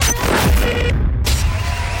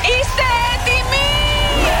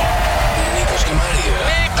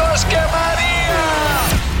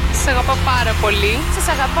αγαπάω πάρα πολύ. Σας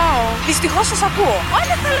αγαπάω. Δυστυχώς σας ακούω.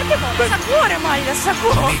 Όλα θέλετε μόνο. Σας ακούω ρε μάλιστα, σας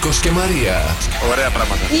ακούω. Νίκος και Μαρία. Ωραία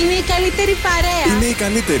πράγματα. Είναι η καλύτερη παρέα. Είναι η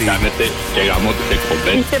καλύτερη. Κάνετε και γαμό τις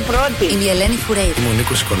εκπομπές. Είστε πρώτοι. Είμαι η Ελένη Φουρέιρα. Είμαι ο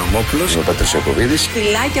Νίκος Οικονομόπουλος. Είμαι ο Πατρής Ιακωβίδης.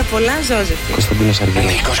 Φιλάκια πολλά, Ζώζεφη. Κωνσταντίνος Αργύρης.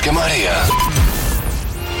 Νίκος και Μαρία.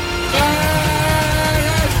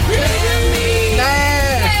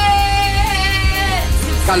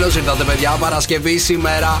 Καλώς ήρθατε παιδιά, Παρασκευή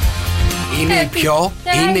σήμερα. Είναι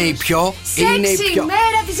η πιο Σεξι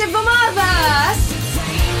μέρα της εβδομάδας.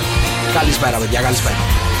 Καλησπέρα παιδιά, καλησπέρα.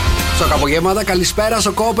 Σοκαπογεύματα, καλησπέρα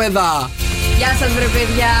σοκόπεδα. Γεια σας βρε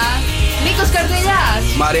παιδιά. Νίκος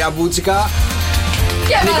Καρτελιάς. Μαρία Μπούτσικα.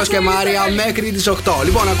 Νίκος και Μάρια μέχρι τις 8.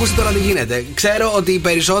 Λοιπόν, ακούστε τώρα τι γίνεται. Ξέρω ότι οι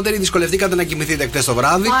περισσότεροι δυσκολευτήκατε να κοιμηθείτε χτες το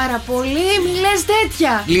βράδυ. Πάρα πολύ, μη λες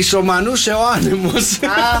τέτοια. Λυσομανούσε ο άνεμος.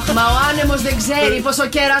 Αχ, μα ο άνεμος δεν ξέρει πως ο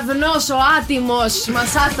κεραυνός, ο άτιμος μας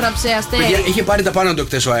άστραψε αστέρι. Παιδιά, είχε πάρει τα πάνω του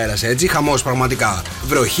χτες ο αέρας, έτσι. Χαμός πραγματικά.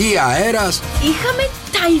 Βροχή, αέρας. Είχαμε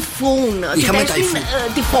ταϊφούν. Είχαμε ταϊφούν.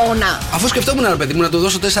 Τυφώνα. Αφού σκεφτόμουν, ρε παιδί μου, να του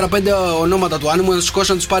δώσω 4-5 ονόματα του άνεμου, να του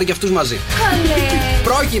σηκώσω να του πάρει και αυτούς μαζί. Καλέ.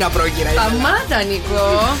 Πρόχειρα. Σταμάτα, Νικό.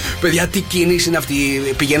 Παιδιά, τι κίνηση είναι αυτή.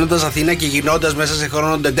 Πηγαίνοντας Αθήνα και γυρνώντας μέσα σε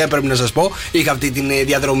χρόνο ντεντέ, πρέπει να σας πω. Είχα αυτή την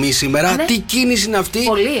διαδρομή σήμερα. Ναι. Τι κίνηση είναι αυτή.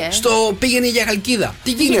 Πολύ, Στο πήγαινε για Χαλκίδα.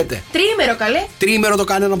 Τι γίνεται. Τρίμερο, καλέ. Τρίμερο το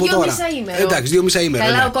κάνανε από τώρα. 2,5 ημέρο. Εντάξει, 2,5 ημέρο.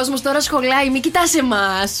 Καλά, Ναι. ο κόσμος τώρα σχολάει. Μην κοιτάς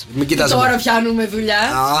εμάς. Μην κοιτάς Τώρα εμάς. πιάνουμε δουλειά.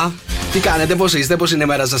 Α, τι κάνετε, πώς είστε, πώς είναι η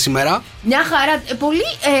μέρα σας σήμερα. Μια χαρά. Πολύ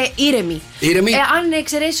ήρεμη. Ήρεμη. Αν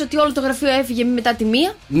εξαιρέσεις ότι όλο το γραφείο έφυγε μετά τη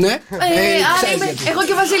μία. Ναι. Άρα Ξέρεις είμαι γιατί. εγώ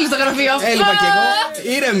και ο Βασίλης στο γραφείο. Έλειπα κι εγώ.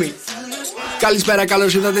 Ήρεμη. Καλησπέρα,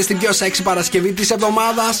 καλώς ήρθατε στην πιο σεξι Παρασκευή της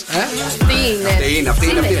εβδομάδας. Τι είναι. Αυτή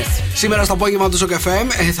είναι. Σήμερα στο απόγευμα του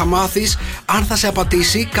Σοκ.FM θα μάθεις αν θα σε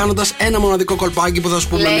απατήσει κάνοντας ένα μοναδικό κολπάκι που θα σου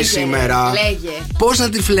πούμε εμείς σήμερα. Λέγε. Πώς να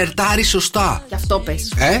τη φλερτάρεις σωστά. Γι' αυτό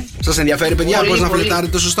πες. Σας ενδιαφέρει, παιδιά, Πολύ, πώς να πολύ.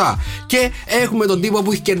 φλερτάρετε σωστά. Και έχουμε τον τύπο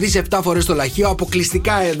που έχει κερδίσει 7 φορές το λαχείο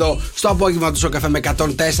αποκλειστικά εδώ στο απόγευμα του Σοκ.FM με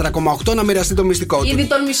 104,8 να μοιραστεί το μυστικό του. Ήδη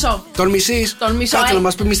τον μισό. Τον μισείς. Τον μισό, Κάτσε να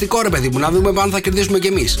μας πει μυστικό, ρε παιδί μου, να δούμε αν θα κερδίσουμε κι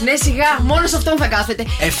εμείς. Ναι, σιγά, μόνο σε αυτόν θα κάθεται.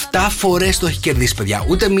 7 φορές το έχει κερδίσει, παιδιά.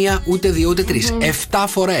 Ούτε μία, ούτε δύο, ούτε τρεις. 7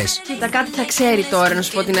 φορές. Κοίτα, κάτι θα ξέρει τώρα, να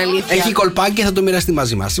σου πω την αλήθεια. Έχει κολπάκι και θα το μοιραστεί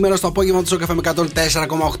μαζί μας. Σήμερα στο απόγευμα του Σοκ.FM με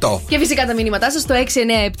 104,8. Και φυσικά τα μηνύματά σας στο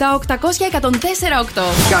 697-800-1048.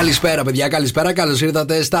 Καλησπέρα, παιδιά, καλησπέρα. Καλώς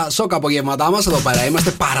ήρθατε στα σοκ απογεύματά μας. Εδώ πέρα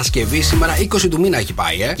είμαστε Παρασκευή σήμερα. 20 του μήνα έχει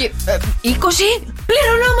πάει, Και 20,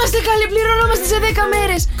 πληρωνόμαστε καλέ, πληρωνόμαστε σε 10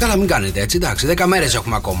 μέρες. Καλά, μην κάνετε έτσι, εντάξει. 10 μέρες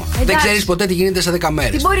έχουμε ακόμα. Δεν Εντάξει. ξέρεις ποτέ τι γίνεται σε 10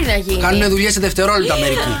 μέρες. Τι μπορεί να γίνει. Κάνουν δουλειές σε δευτερόλεπτα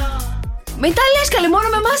μερικοί. Μετά λες καλέ, μόνο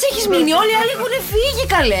με εμάς έχεις μείνει. Όλοι οι άλλοι έχουν φύγει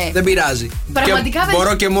καλέ. Δεν πειράζει. Πραγματικά Και δεν-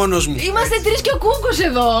 μπορώ και μόνος μου. Είμαστε 3 και ο Κούκος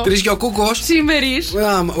εδώ. 3 και ο Κούκος. Σήμερης.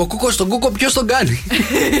 Ο Κούκος, τον Κούκο, ποιος τον κάνει.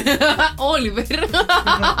 Όλιβερ.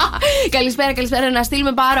 Καλησπέρα. Να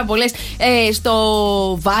στείλουμε πάρα πολλές στο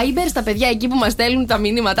Viber, στα παιδιά εκεί που μας στέλνουν τα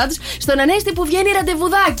μηνύματά τους. Στον Ανέστη που βγαίνει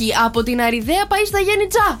ραντεβουδάκι. Από την Αριδαία πάει στα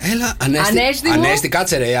Γέννητζά. Έλα, Ανέστη μου. Ανέστη,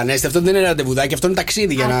 κάτσε ρε. Ανέστη, αυτό δεν είναι ραντεβουδάκι, αυτό είναι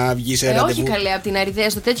ταξίδι για να βγει σε ραντεβού. Όχι καλέ, από την Αριδαία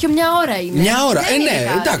στο τέτοιο μια ώρα είναι. Μια ώρα, Δεν είναι ναι,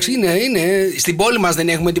 κάτι. εντάξει, είναι. Στην πόλη μας δεν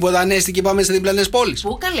έχουμε τίποτα Ανέστη και πάμε σε διπλανές πόλεις.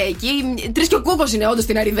 Πού καλέ, εκεί 3 και ο Κούκος είναι όντως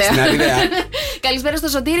στην Αριδαία. Στην Αριδαία. Καλησπέρα στο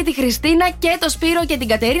Σωτήρη, τη Χριστίνα και το Σπύρο και την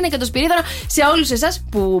Κατερίνα και το Σπυρίδωνα. Σε όλους εσάς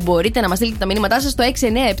που μπορείτε να μας στείλετε τα μηνύματά σας στο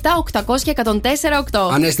 697-800-1048.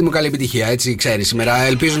 Ανέστη μου, καλή επιτυχία, έτσι ξέρεις σήμερα.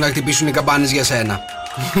 Ελπίζω να χτυπήσουν οι καμπάνες για σένα.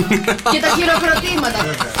 Και τα χειροκροτήματα.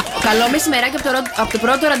 Καλό μεσημεράκι από το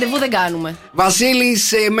πρώτο ραντεβού δεν κάνουμε.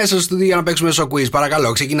 Βασίλης, μέσα στο στούντιο για να παίξουμε στο quiz.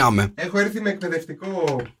 Παρακαλώ, ξεκινάμε. Έχω έρθει με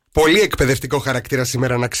εκπαιδευτικό. Πολύ εκπαιδευτικό χαρακτήρα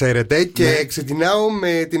σήμερα, να ξέρετε. Και ξεκινάω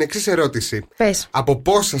με την εξής ερώτηση. Πες. Από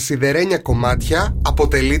πόσα σιδερένια κομμάτια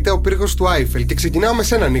αποτελείται ο πύργος του Άιφελ? Και ξεκινάω με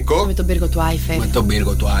σένα, Νικό. Με τον πύργο του Άιφελ. Με τον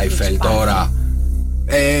πύργο του Άιφελ τώρα.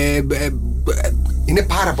 Είναι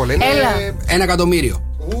πάρα πολλά. Είναι... Έλα. 1 εκατομμύριο.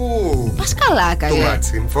 Πας καλά Too καλέ.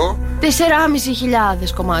 much info. 4.500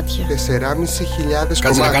 κομμάτια. 4.500 Κάτσε να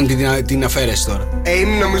κομμάτια. κάνει την αφαίρεση τώρα.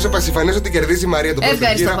 Είναι νομίζω πασιφανές ότι κερδίζει η Μαρία τον πρώτο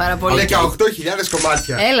Ευχαριστώ γύρο. πάρα πολύ. 18.000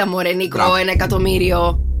 κομμάτια. Έλα μωρέ Νίκο, Μπράβο. 1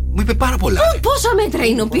 εκατομμύριο. Μου είπε πάρα πολλά. Πόσα μέτρα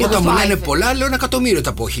είναι ο πύργος Όταν του μου λένε Άιφελ? πολλά, λέω 1 εκατομμύριο.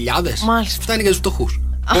 Τα πω χιλιάδες. Μάλιστα. Φτάνει για τους φτωχούς.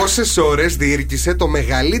 Πόσες ώρες διήρκησε το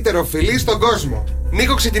μεγαλύτερο φιλί στον κόσμο?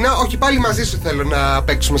 Νίκο, ξεκινάω. Όχι, πάλι μαζί σου θέλω να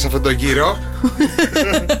παίξουμε σε αυτόν τον γύρο.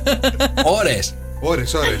 Ώρες.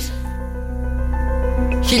 Ώρες.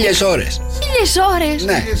 1000 ώρες. 1000 ώρες.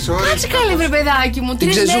 Ναι. 1000 ώρες. Κάτσε καλή βρε παιδάκι μου. 3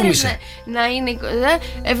 μέρες ξεζούμισε. να είναι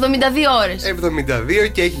 72 ώρες. 72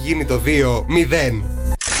 και έχει γίνει το 2-0.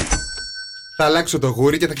 Θα αλλάξω το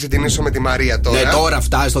γούρι και θα ξεκινήσω με τη Μαρία τώρα. Ναι, τώρα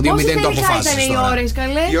φτάσει στο 2-0 Πόσες το τελικά αποφάσισες ήταν οι τώρα. ώρες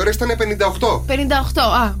καλέ? Οι ώρες ήταν 58. 58.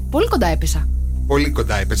 Α, πολύ κοντά έπεσα. Πολύ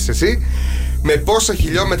κοντά έπεσες εσύ. Με πόσα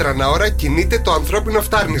χιλιόμετρα ανά ώρα κινείται το ανθρώπινο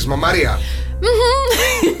φτάρνισμα, Μαρία?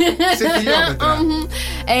 Σε χιλιόμετρα.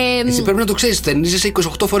 Εσύ πρέπει να το ξέρεις, φτερνίζεσαι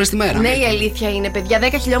 28 φορές τη μέρα. Ναι, η αλήθεια είναι, παιδιά,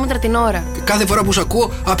 10 χιλιόμετρα την ώρα. Και κάθε φορά που σου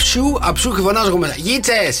ακούω αψού και φωνάζω εγώ μέσα.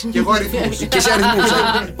 Γίτσες! Και εγώ αριθμούς. Και σε αριθμούς.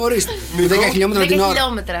 Ορίστε. 10 χιλιόμετρα την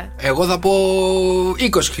ώρα. Εγώ θα πω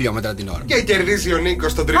 20 χιλιόμετρα την ώρα. Και κερδίζει ο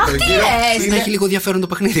Νίκος στον τρίτο γύρο. Δεν έχει λίγο ενδιαφέρον το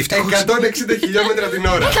παιχνίδι, ευτυχώς. 160 χιλιόμετρα την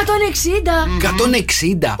ώρα. 160.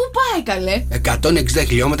 160. Πού πάει καλέ? 160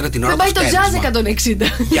 χιλιόμετρα την ώρα. Δεν πάει το jazz 160.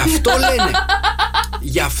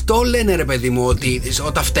 Γι' αυτό λένε ρε παιδί μου ότι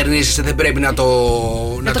όταν φτερνίζεσαι δεν πρέπει να το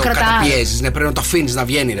καταπιέζεις. Ναι, πρέπει να το αφήνεις να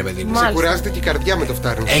βγαίνει ρε παιδί μου. Σε κουράζεται και η καρδιά με το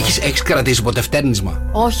φτάρνισμα. Έχεις κρατήσει ποτέ φτέρνισμα?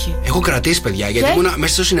 Όχι. Έχω κρατήσει, παιδιά, γιατί ήμουνα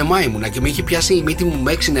μέσα στο σινεμά ήμουνα και με είχε πιάσει η μύτη μου,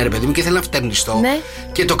 με έξινε ρε παιδί μου και ήθελα να φτερνιστώ. Ναι.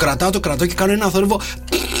 Και το κρατάω και κάνω ένα θόρυβο.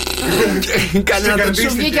 Κάνει ένα τέτοιο.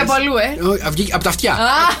 Σου βγήκε από αλλού, Βγήκε από τα αυτιά.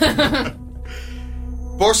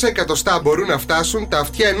 Πόσα εκατοστά μπορούν να φτάσουν τα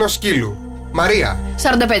αυτιά ενός σκύλου? Μαρία.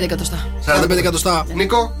 45 εκατοστά. 45 εκατοστά.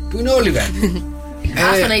 Νίκο. Που είναι όλοι βέβαια.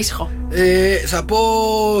 Άστο να ήσυχο. Θα πω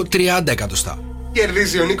 30 εκατοστά.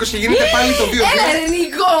 Κερδίζει ο Νίκος και γίνεται πάλι το 2-2. Έλα ρε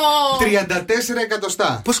Νίκο! 34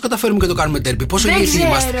 εκατοστά. Πώς καταφέρουμε και το κάνουμε τέρπι? Πόσο ηλίθιοι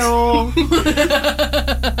είμαστε?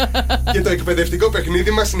 Και το εκπαιδευτικό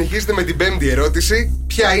παιχνίδι μας συνεχίζεται με την 5η ερώτηση.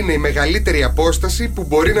 Ποια είναι η μεγαλύτερη απόσταση που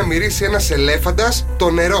μπορεί να μυρίσει ένας ελέφαντας το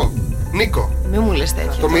νερό? Νίκο. Μη μου λες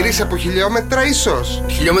τέτοιο. Το μυρίσει από χιλιόμετρα ίσως?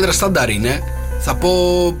 Χιλιόμετρα στάνταρ είναι. Θα πω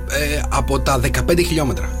από τα 15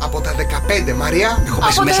 χιλιόμετρα. Από τα 15, Μαρία. Έχω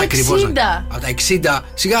πέσει μέσα ακριβώς. Από τα 60.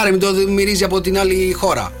 Σιγά ρε, μην το μυρίζει από την άλλη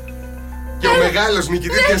χώρα. Και ο μεγάλος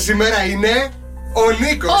νικητής για σήμερα είναι ο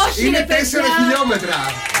Νίκος. Όχι, είναι 4 παιδιά. χιλιόμετρα.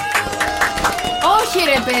 Όχι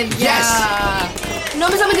ρε παιδιά. Yes.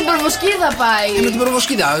 Νόμιζα με την προβοσκίδα πάει. Με την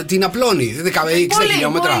προβοσκίδα, την απλώνει. 60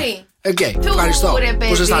 χιλιόμετρα. Ευχαριστώ.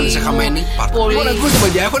 Πώς αισθάνεσαι, χαμένη? Πολύ. Λοιπόν, ακούστε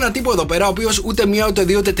παιδιά, έχω ένα τύπο εδώ πέρα ο οποίος ούτε μία, ούτε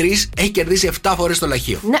δύο, ούτε τρεις έχει κερδίσει 7 φορές το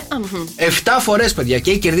λαχείο. Ναι. 7 φορές, παιδιά, και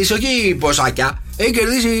έχει κερδίσει όχι ποσάκια. Έχει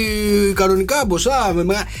κερδίσει κανονικά ποσά.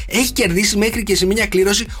 Έχει κερδίσει μέχρι και σε μια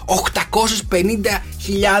κλήρωση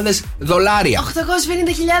 $850,000.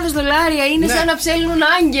 $850,000 είναι σαν να ψέλνουν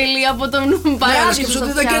άγγελοι από τον παράδεισο.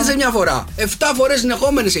 Ναι, δεν κέρδισε μια φορά. 7 φορές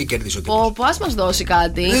συνεχόμενες έχει κερδίσει ο τύπος. Ας μας δώσει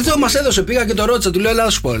κάτι. Δεν το μας έδωσε, πήγα και το ρώτησα, του λέω έλα να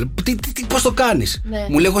σου πω. Πώς το κάνεις? Ναι.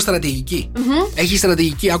 Μου λέει έχω στρατηγική. Έχει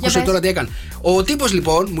στρατηγική, άκουσε τώρα τι έκανε. Ο τύπος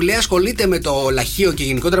λοιπόν μου λέει ασχολείται με το λαχείο και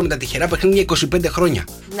γενικότερα με τα τυχερά παιχνίδια 25 χρόνια.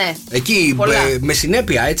 Ναι. Εκεί με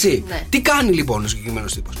συνέπεια, έτσι. Ναι. Τι κάνει λοιπόν ο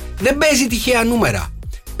συγκεκριμένος τύπος? Δεν παίζει τυχαία νούμερα.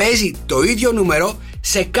 Παίζει το ίδιο νούμερο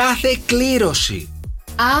σε κάθε κλήρωση.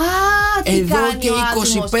 Τι εδώ κάνει και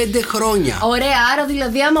 25 χρόνια. Ωραία, άρα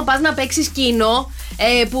δηλαδή άμα πας να παίξεις κίνο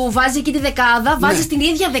που βάζει εκεί τη δεκάδα, βάζεις την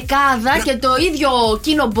ίδια δεκάδα και το ίδιο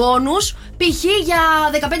κίνο μπόνους, π.χ. για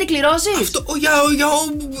 15 κληρώσεις. Αυτό για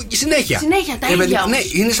συνέχεια. Συνέχεια, τα ίδια. Ναι,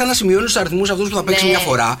 είναι σαν να σημειώνεις τους αριθμούς αυτούς που θα παίξεις μια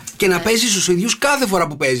φορά και να παίζεις τους ίδιους κάθε φορά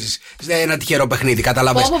που παίζεις ένα τυχερό παιχνίδι.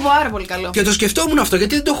 Καταλαβαίνεις. Πάρα πολύ καλό. Και το σκεφτόμουν αυτό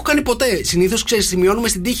γιατί δεν το έχω κάνει ποτέ. Συνήθως ξέρεις, σημειώνουμε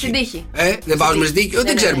στην τύχη. Στην τύχη. Δεν βάζουμε στην τύχη.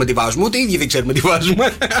 Δεν ξέρουμε τι βάζουμε, ούτε οι ίδιοι δεν ξέρουμε τι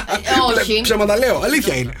βάζουμε. Όχι. Ψέματα λέω,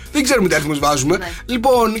 αλήθεια είναι. Δεν ξέρουμε τι αριθμούς βάζουμε.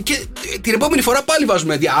 Λοιπόν, και την επόμενη φορά πάλι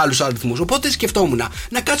βάζουμε άλλους αριθμούς. Οπότε σκεφτόμουν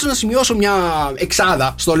να κάτσω να σημειώσω μια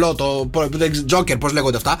εξάδα στο λότο. Τζόκερ, πώς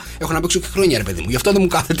λέγονται αυτά. Έχω να παίξω και χρόνια, ρε παιδί μου. Γι' αυτό δεν μου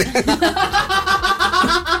κάθεται.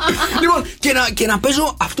 Λοιπόν, και να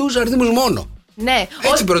παίζω αυτούς τους αριθμούς μόνο. Ναι.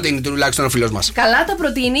 Έτσι προτείνει τουλάχιστον ο φίλος μας. Καλά τα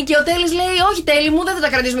προτείνει και ο Τέλης λέει: όχι, Τέλη μου, δεν θα τα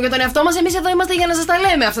κρατήσουμε για τον εαυτό μας. Εμείς εδώ είμαστε για να σας τα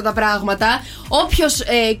λέμε αυτά τα πράγματα. Όποιος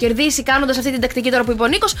κερδίσει κάνοντας αυτή την τακτική τώρα που είπε ο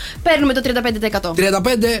Νίκος, παίρνουμε το 35%.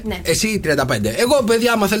 35, ναι. Εσύ 35. Εγώ,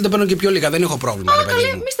 παιδιά, άμα θέλετε, παίρνω και πιο λίγα. Δεν έχω πρόβλημα.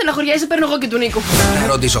 Μη στεναχωριέσαι, παίρνω εγώ και του Νίκου. Να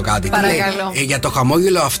ρωτήσω κάτι. Παρακαλώ. Για το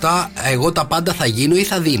χαμόγελο αυτά, εγώ τα πάντα θα γίνω ή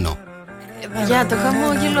θα δίνω? Για το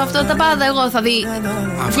χαμόγελο αυτό τα πάντα εγώ θα δει.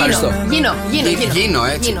 Ευχαριστώ. Γίνω,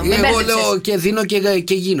 έτσι. Εγώ λέω και δίνω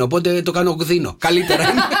και γίνω. Οπότε το κάνω δίνω. Καλύτερα. Μα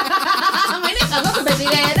είναι καλό το παιδί,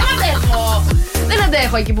 δεν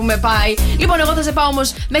αντέχω εκεί που με πάει. Λοιπόν, εγώ θα σε πάω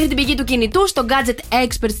όμως μέχρι την πηγή του κινητού, στο Gadget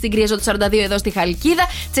Expert στην Κρυεζό του 42 εδώ στη Χαλκίδα.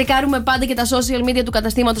 Τσεκάρουμε πάντα και τα social media του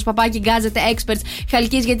καταστήματος παπάκι Gadget Experts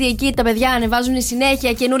Χαλκής, γιατί εκεί τα παιδιά ανεβάζουν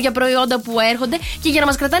συνέχεια καινούρια προϊόντα που έρχονται και για να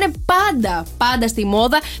μας κρατάνε πάντα στη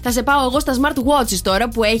μόδα. Θα σε πάω εγώ στα smart watches τώρα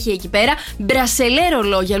που έχει εκεί πέρα. Μπρασελέ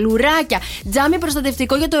ρολόγια, λουράκια, τζάμι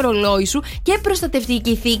προστατευτικό για το ρολόι σου και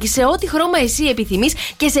προστατευτική θήκη σε ό,τι χρώμα εσύ επιθυμείς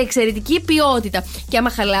και σε εξαιρετική ποιότητα. Και άμα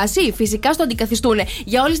χαλάσει, φυσικά στο αντικαθιστούν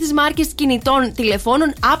για όλες τις μάρκες κινητών,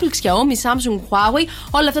 τηλεφώνων, Apple, Xiaomi, Samsung, Huawei.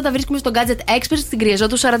 Όλα αυτά τα βρίσκουμε στο Gadget Expert στην Κρυεζό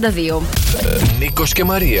του 42. Νίκος και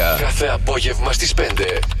Μαρία. Κάθε απόγευμα στις 5.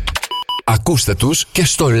 Ακούστε τους και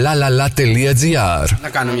στο lalala.gr. Να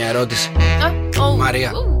κάνω μια ερώτηση.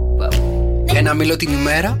 Μαρία. Ένα μήλο την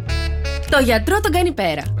ημέρα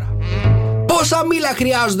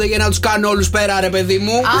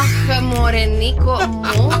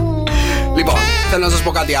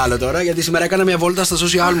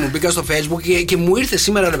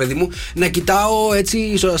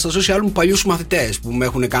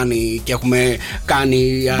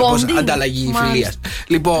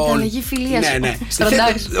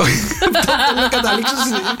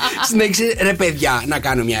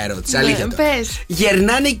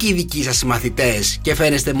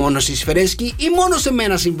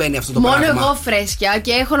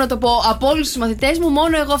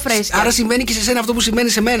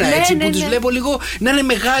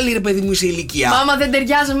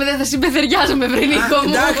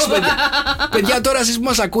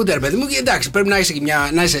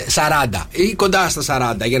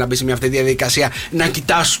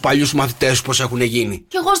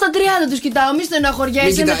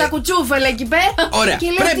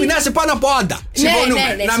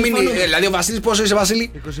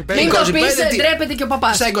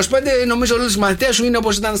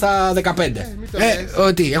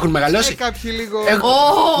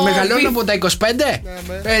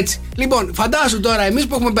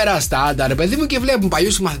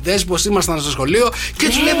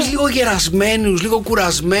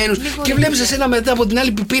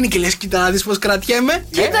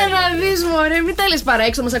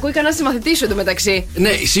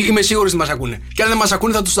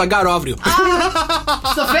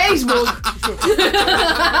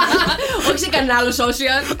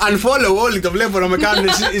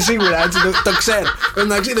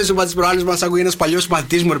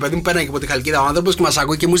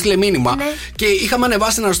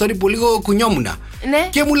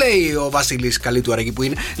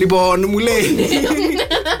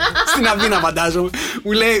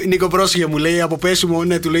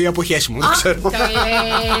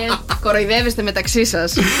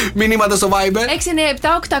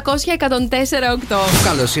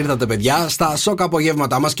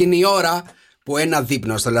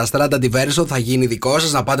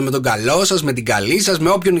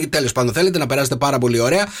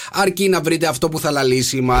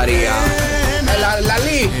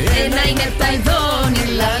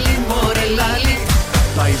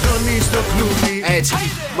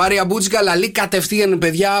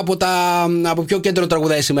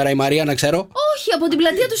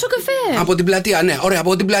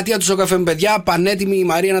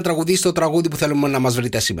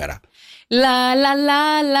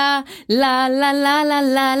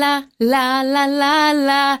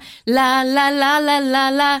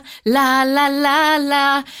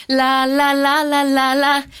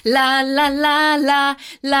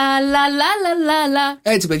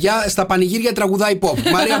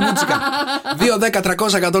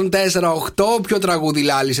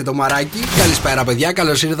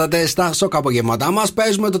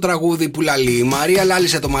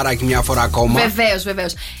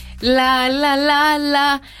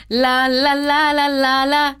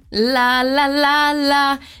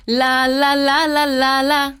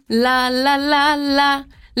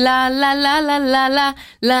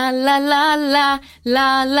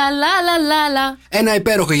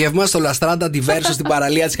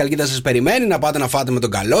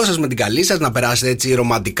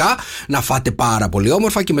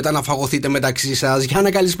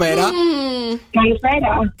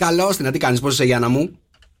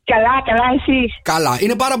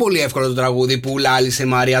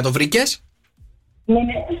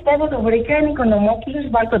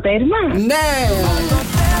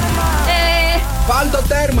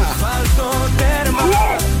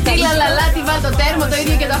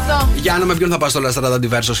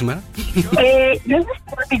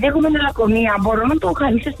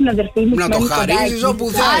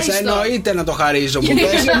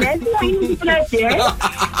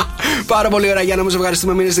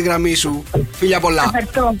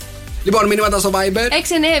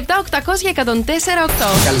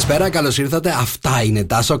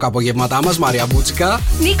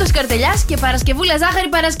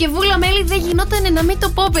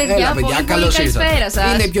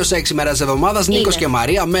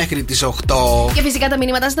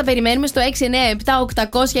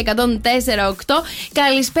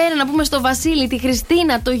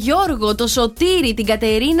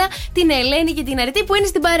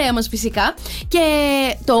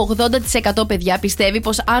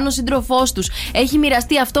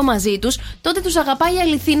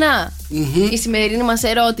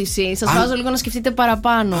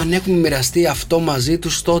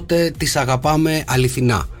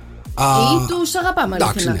Ή τους αγαπάμε,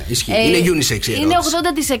 εντάξει, ναι, ισχύει. Είναι unisex η ερώτηση. Είναι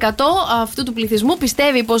 80% αυτού του πληθυσμού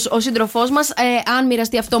πιστεύει πως ο σύντροφός μας, αν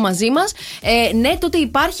μοιραστεί αυτό μαζί μας, ναι, τότε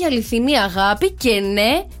υπάρχει αληθινή αγάπη και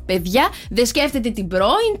ναι, παιδιά, δεν σκέφτεται την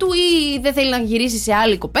πρώην του ή δεν θέλει να γυρίσει σε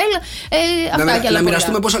άλλη κοπέλα. Αυτά και άλλα. Να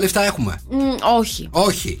μοιραστούμε πόσα λεφτά έχουμε.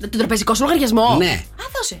 Όχι. Τον τραπεζικό σου λογαριασμό. Ναι. Α,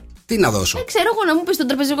 δώσε. Τι να δώσω. Δεν ξέρω εγώ να μου πει τον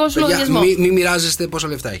τραπεζικό σου λογαριασμό. Μην μοιράζεστε πόσα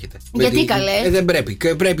λεφτά έχετε. Γιατί καλέ. Δεν πρέπει.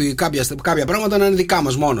 Πρέπει κάποια πράγματα να είναι δικά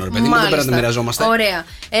μας μόνο. Ρε παιδί, δεν πρέπει να τα μοιραζόμαστε. Ωραία.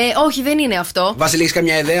 Όχι, δεν είναι αυτό. Βασίλη, έχεις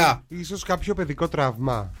καμιά ιδέα? Ίσως κάποιο παιδικό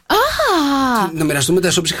τραύμα. Να μοιραστούμε τα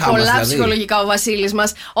εσωψυχά μας. Πολλά δηλαδή. ψυχολογικά ο Βασίλης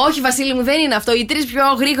μας. Όχι, Βασίλη μου, δεν είναι αυτό. Οι 3 πιο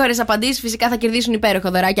γρήγορες απαντήσεις φυσικά θα κερδίσουν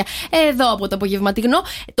υπέροχα δωράκια εδώ από το απογευματινό.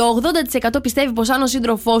 Το 80% πιστεύει πως αν ο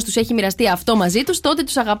σύντροφός τους έχει μοιραστεί αυτό μαζί τους, τότε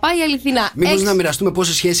τους αγαπάει αληθινά. Μήπως να μοιραστούμε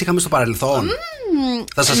πόσες σχέσεις είχαμε στο παρελθόν?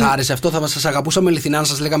 Θα σας άρεσε αυτό, θα σας αγαπούσαμε αληθινά αν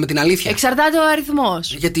σας λέγαμε την αλήθεια? Εξαρτάται ο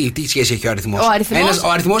αριθμός. Γιατί, τι σχέση έχει ο αριθμός? Ο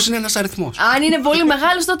αριθμός είναι ένας αριθμός. Αν είναι πολύ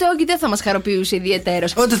μεγάλος, τότε όχι, δεν θα μας χαροποιούσε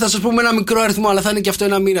ιδιαιτέρως. Ότι θα σας πούμε ένα μικρό αριθμό, αλλά θα είναι και αυτό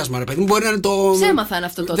ένα μοίρασμα, ρε παιδί. Μπορεί να είναι το. Ψέμα θα είναι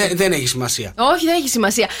αυτό τότε. Δεν έχει σημασία. Όχι, δεν έχει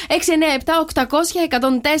σημασία. 6, 9, 7, 800,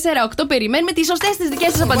 104, 8. Περιμένουμε τις σωστές τις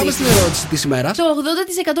δικές σας απαντήσεις. Πάμε στην ερώτηση της ημέρας. Το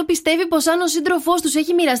 80% πιστεύει πως αν ο σύντροφός τους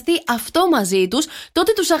έχει μοιραστεί αυτό μαζί τους,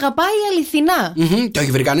 τότε τους αγαπάει αληθινά. Το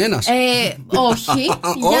έχει βρει κανένας? Όχι.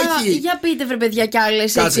 Για πείτε, βρε παιδιά, κι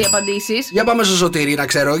άλλες 6 απαντήσεις. Για πάμε στο Σωτήρη, να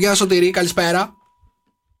ξέρω. Γεια Σωτήρη, καλησπέρα.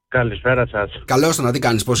 Καλησπέρα σας. Καλώς το να, τι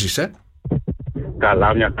κάνεις, πώς είσαι?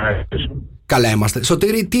 Καλά, μια χαρά. Καλά είμαστε.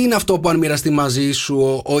 Σωτήρη, τι είναι αυτό που αν μοιραστεί μαζί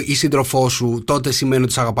σου η σύντροφός σου, τότε σημαίνει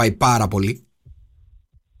ότι σε αγαπάει πάρα πολύ?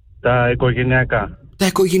 Τα οικογενειακά. Τα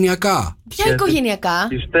οικογενειακά. Ποια οικογενειακά?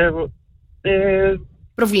 Πιστεύω.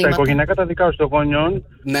 Προβλήματα. Τα οικογενειακά τα δικά σου των γονιών.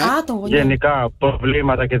 Ναι. Των γονιών. Γενικά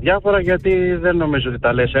προβλήματα και διάφορα, γιατί δεν νομίζω ότι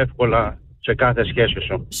τα λες εύκολα σε κάθε σχέση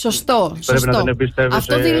σου. Σωστό. Πρέπει να τον εμπιστεύεσαι.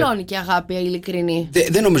 Αυτό δηλώνει και αγάπη ειλικρινή.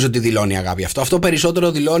 Δεν νομίζω ότι δηλώνει αγάπη αυτό. Αυτό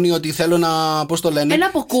περισσότερο δηλώνει ότι θέλω να. Πώς το λένε? Ένα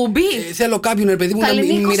αποκούμπι. Θέλω κάποιον, ρε παιδί μου,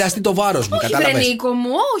 να μοιραστεί το βάρος μου. Όχι, Νίκο μου,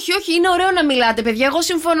 όχι. Είναι ωραίο να μιλάτε, παιδιά. Εγώ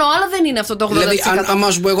συμφωνώ, αλλά δεν είναι αυτό το 80%. Δηλαδή,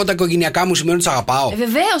 αν σου πω εγώ τα οικογενειακά μου σημαίνει ότι σε αγαπάω.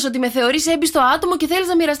 Βεβαίως, ότι με θεωρείς έμπιστο άτομο και θέλεις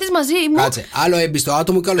να μοιραστείς μαζί μου. Κάτσε. Άλλο έμπιστο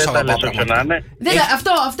άτομο και άλλο σε αγαπάω.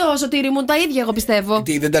 Αυτό, Σωτήρη μου, τα ίδια εγώ πιστεύω.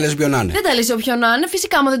 Τι, δεν τα λες όποιον να είναι? Δεν τα λες όποιον να είναι.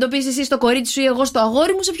 Φυσικά, άμα δεν το πεις εσύ στο κορίτσι σου ή εγώ στο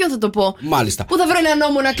αγόρι μου, σε ποιο θα το πω? Μάλιστα. Πού θα βρω ένα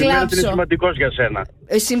νόμο να κλάψω? Είναι σημαντικός για σένα.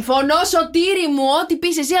 Συμφωνώ, Σωτήρη μου, ό,τι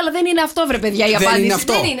πεις εσύ, αλλά δεν είναι αυτό, βρε παιδιά, η απάντηση. Είναι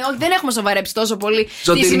αυτό. Δεν είναι. Όχι, δεν έχουμε σοβαρέψει τόσο πολύ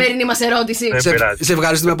τη σημερινή μας ερώτηση. Σε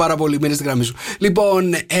ευχαριστούμε πάρα πολύ. Μείνε στη γραμμή σου.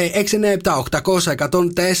 Λοιπόν, 697 800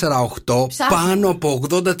 104 8. Πάνω από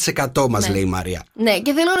 80% μας λέει η Μαρία. Ναι,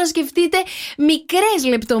 και θέλω να σκεφτείτε μικρές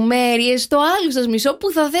λεπτομέρειες στο άλλο σας μισό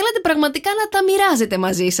που θα θέλατε πραγματικά να τα μοιράζετε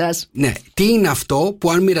μαζί σας. Ναι, τι είναι αυτό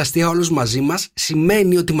που αν μοιραστεί όλος μαζί μας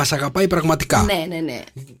σημαίνει ότι μας αγαπάει πραγματικά? Ναι.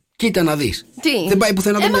 Κοίτα να δεις. Τι? Δεν πάει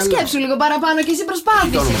πουθενά το μυαλό. Σκέψου λίγο παραπάνω και εσύ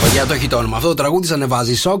προσπάθησε. Για το έχει το όνομα. Αυτό το τραγούδι σας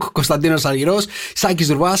ανεβάζει Σοκ. Κωνσταντίνος Αργυρός, Σάκης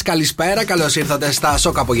Δουρβάς. Καλησπέρα. Καλώς ήρθατε στα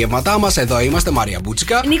Σοκ απογεύματά μας. Εδώ είμαστε, Μαρία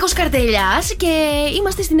Μπούτσικα. Νίκος Καρτελιάς και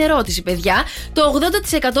είμαστε στην ερώτηση, παιδιά. Το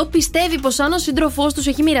 80% πιστεύει πως αν ο σύντροφός τους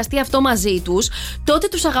έχει μοιραστεί αυτό μαζί τους, τότε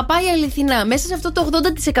τους αγαπάει αληθινά. Μέσα σε αυτό το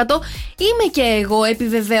 80% είμαι και εγώ,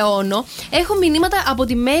 επιβεβαιώνω. Έχω μηνύματα από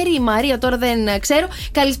τη Μέρη, η Μαρία, τώρα δεν ξέρω.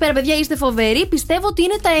 Καλησπέρα, παιδιά, είστε φοβεροί. Πιστεύω ότι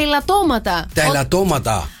είναι τα ελαττώματα. Τα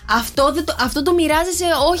ελαττώματα. Αυτό το μοιράζεσαι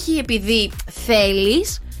όχι επειδή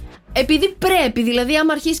θέλεις, επειδή πρέπει. Δηλαδή,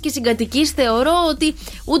 άμα αρχίσει και συγκατοικείς, θεωρώ ότι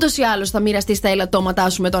ούτως ή άλλως θα μοιραστείς τα ελαττώματά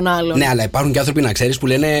σου με τον άλλον. Ναι, αλλά υπάρχουν και άνθρωποι, να ξέρεις, που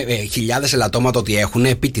λένε χιλιάδες ελαττώματα ότι έχουν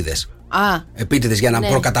επίτηδες. Επίτηδες για να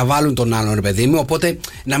προκαταβάλουν τον άλλον, ρε παιδί μου. Οπότε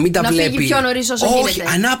να μην τα βλέπει. Να φύγει πιο νωρίς όσο γίνεται. Όχι,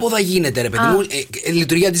 ανάποδα γίνεται, ρε παιδί μου.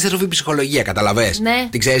 Λειτουργεί αντίστροφη ψυχολογία, καταλαβες? Ναι.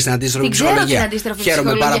 Την ξέρεις την αντίστροφη ψυχολογία?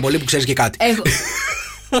 Χαίρομαι πάρα πολύ που ξέρεις και κάτι.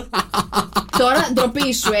 Τώρα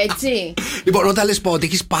ντροπή σου, έτσι. Λοιπόν, όταν λες πω ότι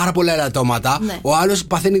έχεις πάρα πολλά ελαττώματα, ο άλλος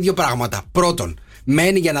παθαίνει δύο πράγματα. Πρώτον,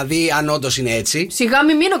 μένει για να δει αν όντως είναι έτσι. Σιγά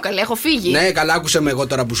μη μείνω καλέ, έχω φύγει. Ναι, καλά, άκουσε με εγώ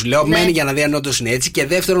τώρα που σου λέω. Μένει για να δει αν όντως είναι έτσι. Και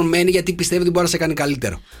δεύτερον, μένει γιατί πιστεύει ότι μπορεί να σε κάνει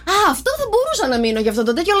καλύτερο. Αυτό δεν μπορούσα να μείνω γι' αυτό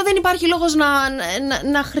το τέτοιο, αλλά δεν υπάρχει λόγος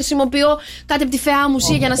να χρησιμοποιώ κάτι από τη φαιά μου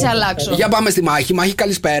ουσία για να σε αλλάξω. Για πάμε στη Μάχη. Μάχη,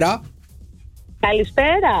 καλησπέρα.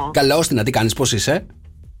 Καλησπέρα. Καλώς την, τι κάνεις, πώς είσαι?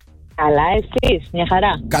 Καλά, εσείς, μια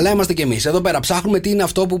χαρά. Καλά είμαστε κι εμείς. Εδώ πέρα ψάχνουμε τι είναι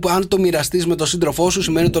αυτό που αν το μοιραστείς με τον σύντροφό σου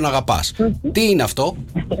σημαίνει τον αγαπάς. Τι είναι αυτό?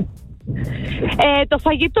 Το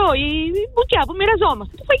φαγητό, η μπουκιά που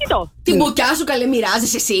μοιραζόμαστε. Το φαγητό. Την μπουκιά σου καλέ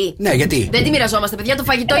μοιράζεσαι εσύ? Ναι, γιατί? Δεν τη μοιραζόμαστε, παιδιά. Το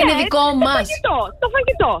φαγητό είναι δικό μας. Το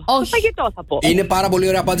φαγητό. Όχι. Το φαγητό θα πω. Είναι πάρα πολύ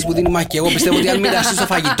ωραία απάντηση που δίνει η Μάχη. Και εγώ πιστεύω ότι αν μοιραστεί το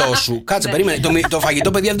φαγητό σου. Κάτσε, περίμενε. Το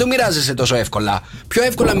φαγητό, παιδιά, δεν το μοιράζεσαι τόσο εύκολα. Πιο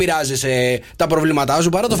εύκολα μοιράζεσαι τα προβλήματά σου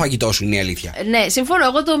παρά το φαγητό σου, είναι η αλήθεια. Ναι, συμφωνώ.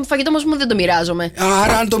 Εγώ το φαγητό μας μου δεν το μοιράζομαι.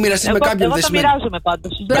 Άρα, αν το μοιραστεί με κάποιον δεν σημαίνει. Εγώ το μοιράζομαι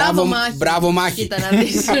πάντως. Μπράβο, Μάχη. Κοίτα να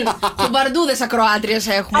δεις. Κομπαρντούδες ακροάτριες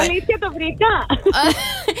έχουμε. Αλήθεια το βρήκα.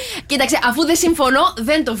 Κοίταξε, αφού δεν συμφωνώ,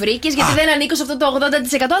 δεν το βρήκες γιατί δεν ανήκω σε αυτό το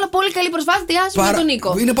 80%. Αλλά πολύ καλή προσπάθεια με τον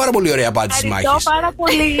Νίκο. Είναι πάρα πολύ ωραία απάντηση, Μάχη. Ευχαριστώ πάρα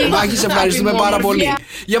πολύ. Μάχη, σε ευχαριστούμε πάρα πολύ.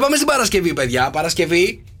 Για πάμε στην Παρασκευή, παιδιά.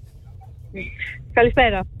 Παρασκευή.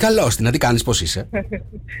 Καλησπέρα. Καλώς την, τι κάνεις, πώς είσαι?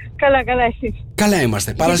 Καλά, εσείς? Καλά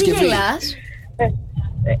είμαστε. Παρασκευή. Γιατί γελάς?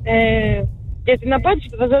 Για την απάντηση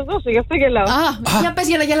που θα σας δώσω, γι' αυτό γελάω. Για πες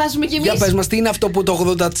για να γελάσουμε κι εμείς. Για πες μας, τι είναι αυτό που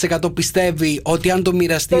το 80% πιστεύει ότι αν το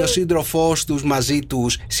μοιραστεί ο σύντροφός τους μαζί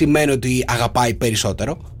τους σημαίνει ότι αγαπάει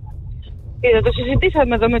περισσότερο? Κοίτα, το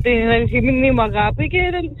συζητήσαμε εδώ με την αληθινή μου αγάπη και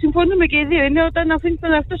συμφωνούμε και οι δύο. Είναι όταν αφήνεις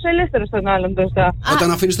τον εαυτό σου ελεύθερο στον άλλον μπροστά.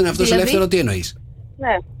 Όταν αφήνεις τον εαυτό σου ελεύθερο, τι εννοείς?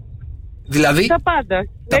 Ναι. Δηλαδή? Τα πάντα.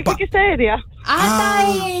 Μέχρι και στα αέρια. Τα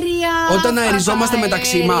αέρια. Όταν αεριζόμαστε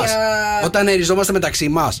μεταξύ μας. Όταν αεριζόμαστε μεταξύ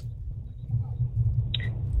μας.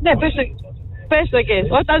 Ναι, πες το και.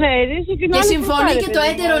 Όταν αερίζει και συμφωνεί και το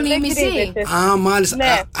έτερο νήμιση. Μάλιστα.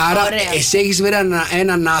 Ναι. Άρα εσύ έχεις βρει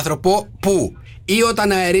έναν άνθρωπο που ή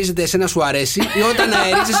όταν αερίζεται εσένα σου αρέσει ή όταν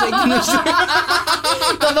αερίζεσαι εκείνος.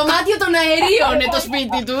 Το δωμάτιο των αερίων είναι το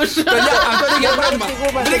σπίτι τους. Παιδιά, αυτό είναι για πράγμα.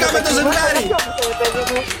 Βρήκαμε το ζευγάρι.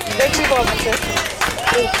 Δεν κρυβόμαστε.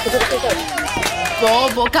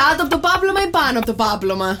 Κάτω από το πάπλωμα ή πάνω από το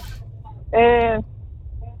πάπλωμα?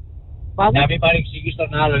 Να μην παρεξηγείς τον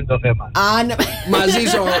άλλο είναι το θέμα. Μαζί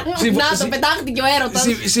σου. Να το πετάχτηκε ο έρωτας.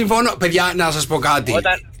 Συμφωνώ. Παιδιά, να σας πω κάτι.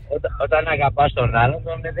 Όταν αγαπάς τον άλλον,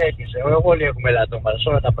 τον δέχεσαι. Όλοι έχουμε ελάττωματα σε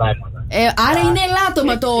όλα τα πράγματα. Άρα είναι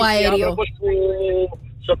ελάττωμα το αέριο. Όπως που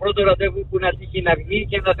στο πρώτο ραντεβού που να τύχει να βγει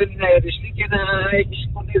και να θέλει να αεριστεί και να έχει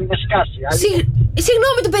να σκάσει.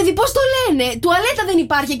 Συγγνώμη του παιδί, πώς το λένε? Τουαλέτα δεν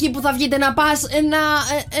υπάρχει εκεί που θα βγείτε να πας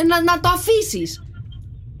να το αφήσεις?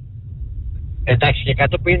 Εντάξει, και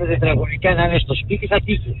 150 τετραγωνικά να είναι στο σπίτι θα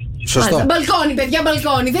τύχει. Σωστό. Μπαλκόνι, παιδιά,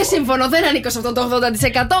 μπαλκόνι. Δεν συμφωνώ, δεν ανήκω σε αυτό το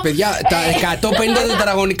 80%. Παιδιά, τα 150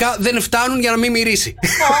 τετραγωνικά δεν φτάνουν για να μην μυρίσει.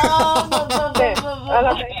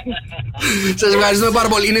 Σας ευχαριστούμε πάρα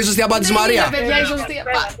πολύ. Είναι η σωστή απάντηση, Μαρία?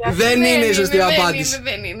 Δεν είναι η σωστή απάντηση.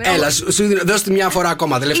 Έλα, σου δώστε μια φορά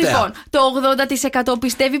ακόμα, τελευταία. Λοιπόν, το 80%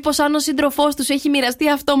 πιστεύει πως αν ο σύντροφός τους έχει μοιραστεί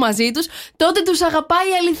αυτό μαζί τους, τότε τους αγαπάει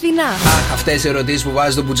αληθινά. Αυτές οι ερωτήσεις που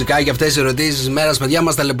βάζει το μπουτσικάκι, αυτές οι ερωτήσεις μέρας, παιδιά,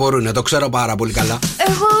 μας ταλαιπωρούν. Το ξέρω πάρα πολύ καλά.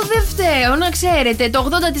 Εγώ δεν φταίω, να ξέρετε. Το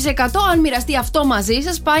 80% αν μοιραστεί αυτό μαζί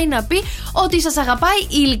σας, πάει να πει ότι σας αγαπάει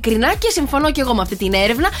ειλικρινά και συμφωνώ και εγώ με αυτή την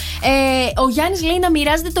έρευνα. Ο Γιάννης λέει να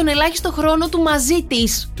μοιράζεται τον ελάχιστο χρόνο του μαζί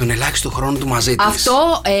της. Τον ελάχιστο χρόνο του μαζί της.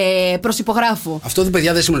 Αυτό προσυπογράφω. Αυτό,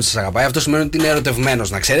 παιδιά, δεν σημαίνει ότι σας αγαπάει. Αυτό σημαίνει ότι είναι ερωτευμένος,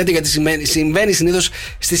 να ξέρετε, γιατί συμβαίνει συνήθως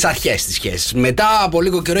στις αρχές της σχέσης. Μετά από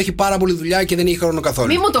λίγο καιρό έχει πάρα πολύ δουλειά και δεν έχει χρόνο καθόλου.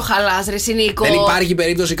 Μη μου το χαλάς, ρε Νίκο. Δεν υπάρχει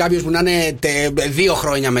περίπτωση κάποιος που να είναι 2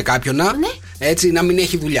 χρόνια με κάποιον έτσι να μην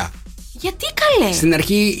έχει δουλειά. Γιατί καλέ? Στην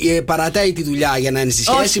αρχή παρατάει τη δουλειά για να είναι στη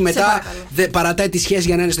σχέση, μετά παρατάει τη σχέση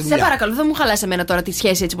για να είναι στη δουλειά. Σε παρακαλώ, δεν μου χαλάσει εμένα τώρα τη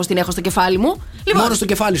σχέση έτσι πως την έχω στο κεφάλι μου. Λοιπόν, μόνο στο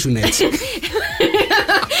κεφάλι σου είναι έτσι.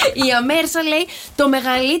 Η Αμέρσα λέει το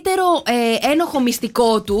μεγαλύτερο ένοχο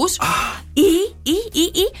μυστικό τους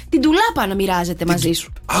ή την τουλάπα να μοιράζεται μαζί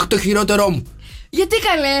σου. Αχ, το χειρότερό μου. Γιατί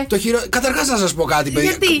καλέ? Καταρχάς να σας πω κάτι, παιδιά.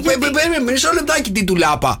 Γιατί? Μισό λεπτάκι την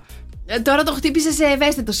τουλάπα. Τώρα το χτύπησε σε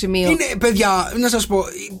ευαίσθητο σημείο. Είναι, παιδιά, να σας πω,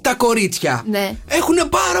 τα κορίτσια έχουν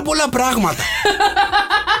πάρα πολλά πράγματα.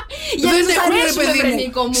 Δεν έχουν,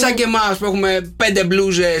 παιδί μου, σαν και εμάς που έχουμε 5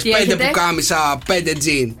 μπλούζες, 5 πουκάμισα, 5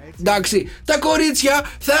 τζιν. Εντάξει, τα κορίτσια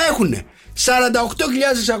θα έχουν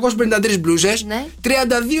 48.653 μπλούζες,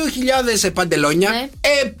 32.000 παντελόνια,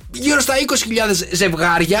 γύρω στα 20.000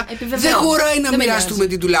 ζευγάρια. Δεν χωράει να μοιραστούμε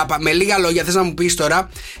την τουλάπα. Με λίγα λόγια, θες να μου πεις τώρα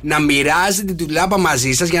να μοιράζετε την τουλάπα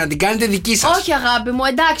μαζί σας για να την κάνετε δική σας? Όχι, αγάπη μου,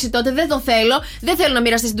 εντάξει τότε, δεν το θέλω. Δεν θέλω να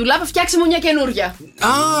μοιραστείς την τουλάπα, φτιάξε μου μια καινούρια.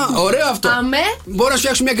 Ωραίο αυτό. Μπορώ να σου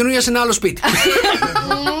φτιάξω μια καινούρια σε ένα άλλο σπίτι.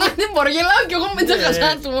 Δεν μπορώ, γελάω κι εγώ με τα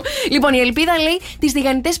χαζά του. Λοιπόν, η Ελπίδα λέει τις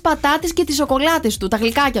τηγανιτές πατάτες και τις σοκολάτες του, τα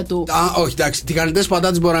γλυκάκια του. Όχι, εντάξει, τηγανιτές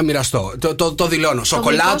πατάτες μπορώ να μοιραστώ. Το δηλώνω.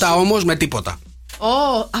 Σοκολάτα όμως με τίποτα.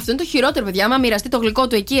 Αυτό είναι το χειρότερο, παιδιά. Άμα μοιραστεί το γλυκό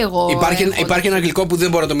του εκεί, εγώ. Υπάρχει ένα γλυκό που δεν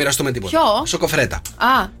μπορώ να το μοιραστώ με τίποτα. Ποιο? Σοκοφρέτα.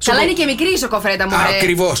 Καλά, είναι και μικρή η σοκοφρέτα μου.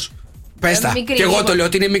 Ακριβώς. Πες τα. Και εγώ το λέω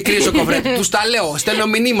ότι είναι μικρή η σοκοφρέτα. Τους τα λέω. Στέλνω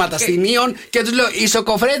μηνύματα στην Ιον και τους λέω η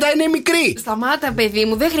σοκοφρέτα είναι μικρή. Σταμάτα, παιδί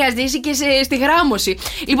μου, δεν χρειάζεται, είσαι και στη γράμμωση.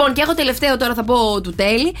 Λοιπόν, και έχω τελευταίο τώρα θα πω του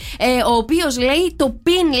Τέλη, ο οποίος λέει το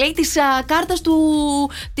PIN, λέει, της κάρτας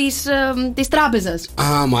της τράπεζας.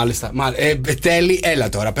 Α, μάλιστα. Τέλη, έλα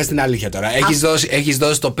τώρα, πες την αλήθεια τώρα. Έχεις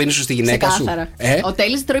δώσει το PIN σου στη γυναίκα σου? Ο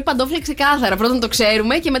Τέλης τρώει παντόφλα ξεκάθαρα. Πρώτον το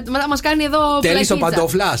ξέρουμε και μετά μας κάνει εδώ. Τέλης ο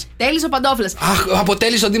παντόφλας. Τέλης ο παντόφλας. Αχ, από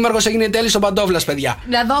Τέλης ο δήμαρχος έγινε Τέλης ο παντόφλας, παιδιά.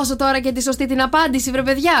 Να δώσω τώρα και τη σωστή την απάντηση, βρε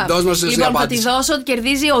παιδιά. Δώσ' μας τη σωστή απάντηση. Θα τη δώσω ότι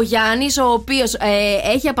κερδίζει ο Γιάννης, ο οποίος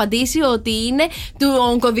έχει απαντήσει ότι είναι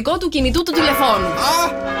τον κωδικό του κινητού του τηλεφώνου.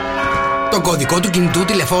 Το κωδικό του κινητού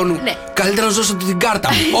τηλεφώνου. Ναι. Καλύτερα να σου δώσω την κάρτα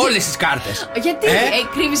μου. Όλες τις κάρτες. Γιατί,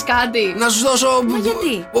 κρύβεις κάτι? Να σου δώσω. Μα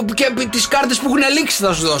γιατί? Και τις κάρτες που έχουν λήξει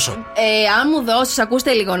θα σου δώσω. Αν μου δώσεις,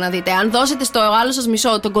 ακούστε λίγο να δείτε. Αν δώσετε στο άλλο σας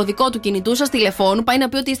μισό τον κωδικό του κινητού σας τηλεφώνου, πάει να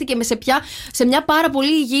πει ότι είστε και σε μια πάρα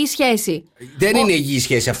πολύ υγιή σχέση. Δεν είναι υγιή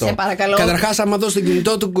σχέση αυτό. Σε παρακαλώ. Καταρχάς, άμα δώσεις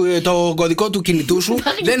το κωδικό του κινητού σου,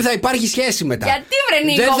 δεν θα υπάρχει σχέση μετά. Γιατί,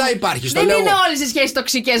 βρε Νίκο? Δεν θα υπάρχει. Δεν είναι όλες οι σχέσεις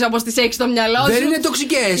τοξικές όπως τις έχεις στο μυαλό σου. Δεν είναι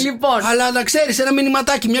τοξικές. Λοιπόν. Αλλά να ξέρεις, ένα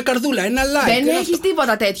μηνυματάκι, μια καρδούλα, ένα like. Δεν έχεις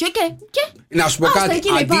τίποτα τέτοιο και. Να σου πω κάτι.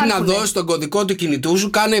 Αντί να δώσεις τον κωδικό του κινητού σου,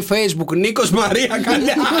 κάνε Facebook Νίκος Μαρία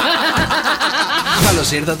Καλιά.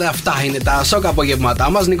 Καλώς ήρθατε. Αυτά είναι τα σοκ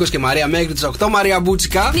απογευματά μας. Νίκος και Μαρία μέχρι τις 8. Μαρία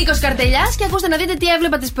Μπούτσικα. Νίκος Καρτελιάς. Και ακούστε να δείτε τι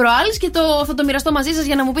έβλεπα τις προάλλες και θα το μοιραστώ μαζί σας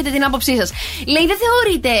για να μου πείτε την άποψή σας. Λέει, δεν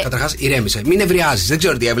θεωρείτε. Καταρχάς, ηρέμησε. Μην νευριάζεις. Δεν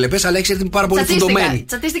ξέρω τι έβλεπες, αλλά έχεις έρθει πάρα πολύ φουντωμένη.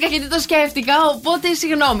 Τσατίστηκα γιατί το σκέφτηκα, οπότε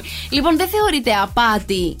συγγνώμη. Λοιπόν, δεν θεωρείτε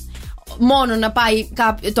απάτη μόνο να πάει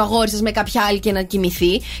το αγόρι σας με κάποια άλλη και να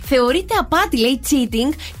κοιμηθεί? Θεωρείται απάτη, λέει,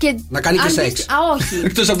 cheating και. Να κάνει και σεξ. Όχι.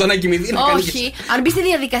 Εκτός από το να κοιμηθεί, να κάνει και όχι. Αν μπει στη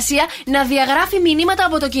διαδικασία να διαγράφει μηνύματα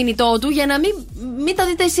από το κινητό του για να μην τα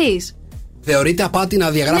δείτε εσείς. Θεωρείται απάτη να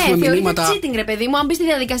διαγράφουμε μηνύματα? Ναι, θεωρείται cheating, ρε παιδί μου. Αν μπει στη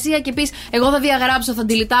διαδικασία και πει, εγώ θα διαγράψω, θα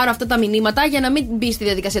ντιλιτάρω αυτά τα μηνύματα για να μην μπει στη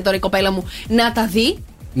διαδικασία τώρα η κοπέλα μου να τα δει.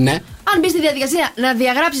 Ναι. Αν μπει στη διαδικασία να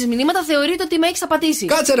διαγράψεις μηνύματα, θεωρείται ότι με έχεις απατήσει.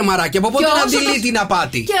 Κάτσε ρε μαράκι, από πότε να delete την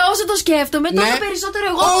απάτη? Και όσο το σκέφτομαι, τόσο περισσότερο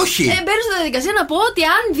εγώ. Όχι. Μπαίνω στη διαδικασία να πω ότι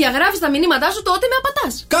αν διαγράφεις τα μηνύματά σου, τότε με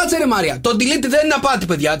απατάς. Κάτσε ρε Μαρία. Το delete δεν είναι απάτη,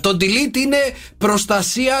 παιδιά. Το delete είναι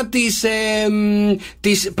προστασία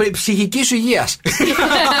της ψυχικής σου υγείας.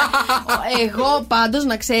 Εγώ πάντως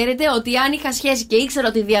να ξέρετε ότι αν είχα σχέση και ήξερα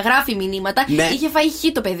ότι διαγράφει μηνύματα, είχε φάει χ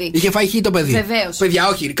το παιδί. Είχε φάει χ το παιδί. Βεβαίως. Παιδιά,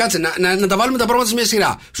 όχι, κάτσε να τα βάλουμε τα πράγματα σε μια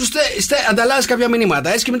σειρά. Σου ανταλλάσσεις κάποια μηνύματα,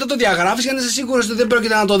 έτσι, και μετά το διαγράφεις για να είσαι σίγουρος ότι δεν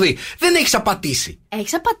πρόκειται να το δει. Δεν έχεις απατήσει.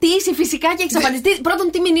 Έχεις απατήσει, φυσικά και έχεις απατήσει.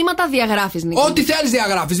 Πρώτον, τι μηνύματα διαγράφεις, Νίκο? Ό,τι θέλεις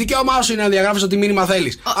διαγράφεις. Δικαίωμά σου είναι να διαγράφεις ό,τι μήνυμα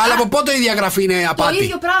θέλεις. Αλλά από πότε η διαγραφή είναι απάτη? Το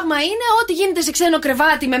ίδιο πράγμα είναι ό,τι γίνεται σε ξένο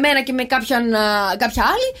κρεβάτι με μένα και με κάποια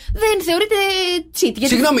άλλη. Δεν θεωρείται cheat.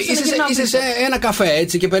 Συγγνώμη, είσαι σε ένα καφέ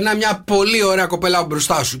έτσι και περνάει μια πολύ ωραία κοπέλα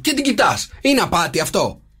μπροστά σου και την κοιτάς. Είναι απάτη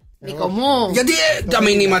αυτό? Νίκο μου. Γιατί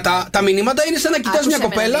τα μηνύματα είναι σαν να κοιτάς μια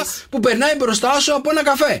κοπέλα που περνάει μπροστά σου από ένα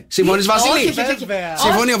καφέ. Συμφωνείς, Βασίλη? Όχι.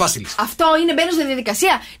 Συμφωνεί ο Βασίλης. Αυτό είναι, μπαίνω στη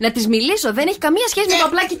διαδικασία να τη μιλήσω. Δεν έχει καμία σχέση με το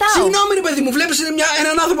απλά κοιτάω. Συγγνώμη, ρε παιδί μου, βλέπεις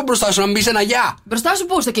έναν άνθρωπο μπροστά σου, να μην πεις ένα γεια. Μπροστά σου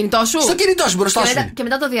πού, στο κινητό σου? Στο κινητό σου, μπροστά σου. Και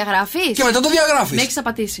μετά το διαγράφεις. Και μετά το διαγράφεις. Με έχεις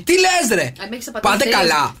απατήσει. Τι λες, ρε? Πάτε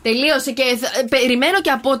καλά. Τελείωσε και περιμένω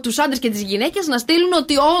και από τους άντρες και τις γυναίκες να στείλουν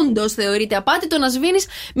ότι όντως θεωρείται απάτη το να σβήνεις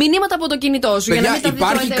μηνύματα από το κινητό σου. Παιδιά,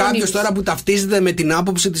 υπάρχει κάποιος τώρα που ταυτίζεται με την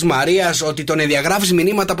άποψη της Μαρίας ότι το να διαγράφεις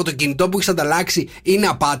μηνύματα από το κινητό που έχεις ανταλλάξει είναι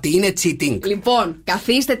απάτη, είναι cheating? Λοιπόν,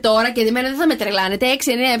 καθίστε τώρα και εμένα δεν θα με τρελάνετε. 697-800-1048.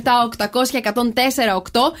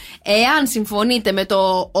 Εάν συμφωνείτε με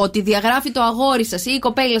το ότι διαγράφει το αγόρι σας ή η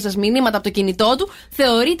κοπέλα σας μηνύματα από το κινητό του,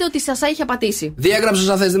 θεωρείτε ότι σας έχει απατήσει. Διάγραψε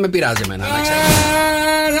όσα θες, δεν με πειράζει εμένα. Ναι.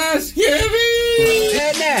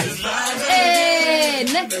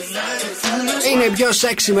 Είναι η πιο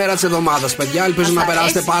σεξι μέρα της εβδομάδας, παιδιά. Ελπίζω να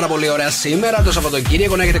περάσετε πάρα πολύ ωραία σήμερα, το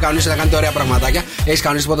Σαββατοκύριακο, να έχετε κανονίσει να κάνετε ωραία πραγματάκια. Έχεις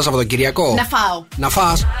κανονίσει πότε Σαββατοκύριακο? Να φάω. Να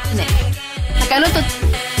φας? Ναι. Θα κάνω το.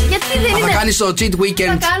 Γιατί δεν είναι. Θα κάνεις το cheat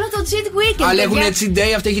weekend. Θα κάνω το cheat weekend. Αλλά έχουν cheat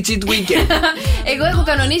day, αυτή έχει cheat weekend. Εγώ έχω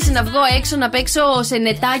κανονίσει να βγω έξω να παίξω σε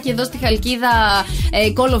νετάκι εδώ στη Χαλκίδα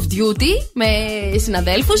Call of Duty με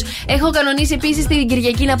συναδέλφους. Έχω κανονίσει επίσης την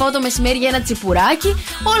Κυριακή να πάω το μεσημέρι για ένα τσιπουράκι.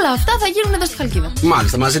 Όλα αυτά θα γίνουν εδώ στη Χαλκίδα.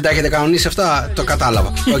 Μάλιστα, μαζί τα έχετε κανονίσει αυτά, το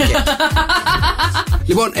κατάλαβα. Okay.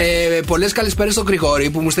 Λοιπόν, πολλές καλησπέρες στον Γρηγόρη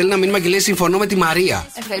που μου στέλνει ένα μήνυμα και λέει συμφωνώ με τη Μαρία.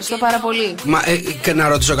 Ευχαριστώ πάρα πολύ. Να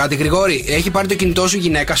ρωτήσω κάτι, Γρηγόρη, έχει πάρει το κινητό σου η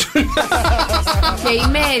γυναίκα σου? Και η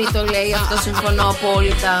Μέρη το λέει αυτό, συμφωνώ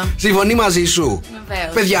απόλυτα. Συμφωνεί μαζί σου.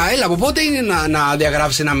 Βεβαίως. Παιδιά, έλα, από πότε είναι να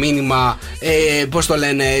διαγράψεις ένα μήνυμα, πώς το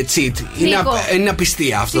λένε, cheat? Είναι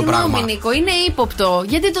απιστία αυτό το πράγμα. Συγγνώμη, Νίκο, είναι ύποπτο.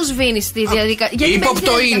 Γιατί το σβήνεις στη διαδικασία?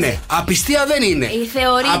 Ύποπτο είναι. Απιστία δεν είναι.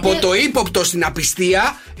 Θεωρείται... Από το ύποπτο στην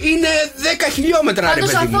απιστία είναι 10 χιλιόμετρα, ρε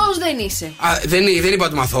παιδί μου. Πάντως αθώος δεν είσαι. Δεν είπα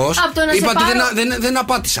ότι είμαι αθώος. Είπα ότι δεν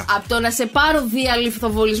απάτησα. Από το να σε πάρω δια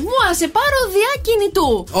λιφθοβολισμού, να σε πάρω δια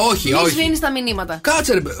κινητού. Όχι. Μην σβήνεις τα μηνύματα.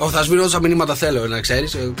 Κάτσε, ρε. Θα σβήνω όσα μηνύματα θέλω, να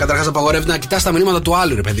ξέρεις. Καταρχάς απαγορεύεται να κοιτάς τα μηνύματα του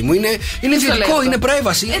άλλου, ρε παιδί μου. Είναι ιδιωτικό, είναι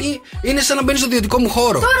privacy. Είναι σαν να μπαίνεις στο ιδιωτικό μου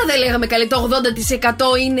χώρο. Τώρα δεν λέγαμε καλή. Το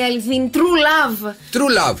 80% είναι αληθινή. True love.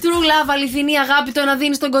 True love, αληθινή αγάπη, το να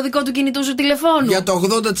δίνεις τον κωδικό του κινητού σου τηλεφώνου. Για το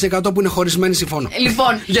 80% που είναι χωρισμένοι συμφωνώ.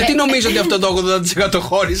 Λοιπόν, γιατί νομίζω ότι αυτό το 80%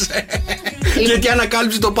 χώρισε? Γιατί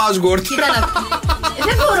ανακάλυψε το password.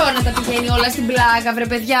 Δεν μπορώ να τα πηγαίνει όλα στην πλάκα, βρε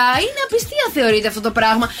παιδιά. Είναι απιστία, θεωρείται αυτό το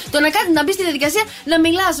πράγμα. Το να μπει στη διαδικασία να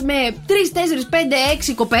μιλάς με 3, 4, 5,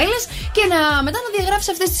 6 κοπέλες και μετά να διαγράψεις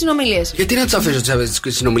αυτές τις συνομιλίες. Γιατί να τις αφήσω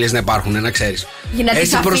τις συνομιλίες να υπάρχουν, να ξέρεις?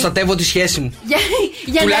 Έτσι προστατεύω τη σχέση μου.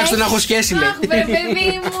 Τουλάχιστον να έχω σχέση, λέει. Αχ, βρε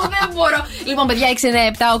παιδί μου, δεν μπορώ. Λοιπόν, παιδιά,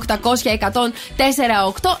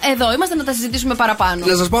 697-800-1048. Εδώ είμαστε να τα συζητήσουμε παραπάνω.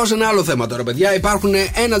 Να σας πάω σε ένα άλλο θέμα τώρα, παιδιά. Υπάρχουν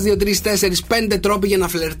 1, 2, 3, 4, 5 τρόποι για να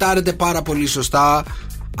φλερτάρετε πάρα πολύ σωστά.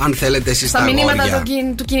 Αν θέλετε εσείς στα μηνύματα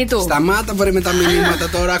του κινητού. Σταμάτα, βρε, με τα μηνύματα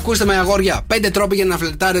τώρα. Ακούστε με, αγόρια. 5 τρόποι για να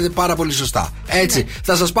φλερτάρετε πάρα πολύ σωστά. Έτσι.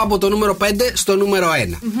 Θα σας πάω από το νούμερο 5 στο νούμερο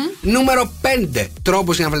 1. Νούμερο 5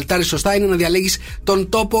 τρόπος για να φλερτάρεις σωστά είναι να διαλέγεις τον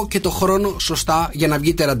τόπο και τον χρόνο σωστά για να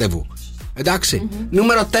βγείτε ραντεβού. Εντάξει.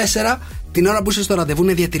 Νούμερο 4, την ώρα που είστε στο ραντεβού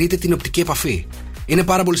να διατηρείτε την οπτική επαφή. Είναι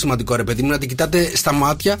πάρα πολύ σημαντικό, ρε παιδί μου, να την κοιτάτε στα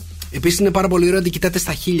μάτια. Επίσης είναι πάρα πολύ ωραίο να την κοιτάτε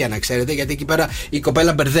στα χείλια, να ξέρετε, γιατί εκεί πέρα η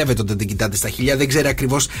κοπέλα μπερδεύεται όταν την κοιτάτε στα χείλια, δεν ξέρει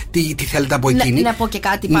ακριβώς τι θέλετε από εκείνη. Να πω και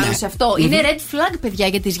κάτι πάνω σε αυτό. Είναι red flag, παιδιά,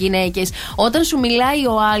 για τις γυναίκες. Όταν σου μιλάει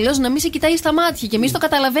ο άλλος, να μην σε κοιτάει στα μάτια. Και εμείς το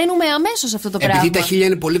καταλαβαίνουμε αμέσως αυτό το πράγμα. Επειδή τα χείλια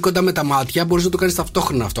είναι πολύ κοντά με τα μάτια, μπορείς να το κάνεις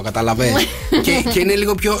ταυτόχρονα αυτό, καταλαβαίνεις. και είναι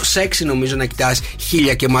λίγο πιο sexy, νομίζω, να κοιτάς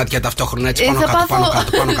χείλια και μάτια ταυτόχρονα, έτσι πάνω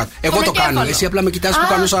κάτω. Εγώ το κάνω. Εσύ απλά με κοιτάς που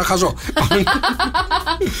κάνω σαν χαζό.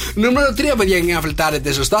 Νούμερο 3, παιδιά, για να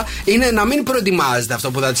φλερτάρετε σωστά, είναι να μην προετοιμάζετε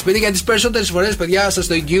αυτό που θα της πείτε. Γιατί τις περισσότερες φορές, παιδιά, σας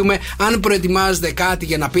το εγγυούμε, αν προετοιμάζετε κάτι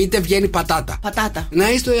για να πείτε, βγαίνει πατάτα. Να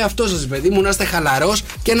είστε ο εαυτός σας, παιδί μου, να είστε χαλαρός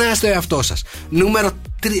και να είστε ο εαυτός σας. Νούμερο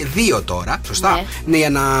 2 τώρα, σωστά, ναι, για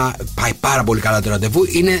να πάει πάρα πολύ καλά το ραντεβού,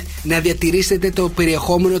 είναι να διατηρήσετε το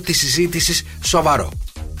περιεχόμενο της συζήτησης σοβαρό.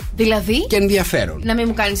 Δηλαδή. Και ενδιαφέρον. Να μην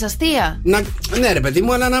μου κάνεις αστεία. Ναι, ρε παιδί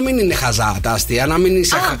μου, αλλά να μην είναι χαζά τα αστεία.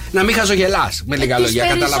 Να μην χαζογελάς, με λίγα λόγια,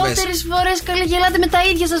 καταλαβαίνεις. Τις περισσότερες φορές γελάτε με τα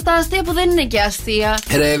ίδια σας τα αστεία που δεν είναι και αστεία.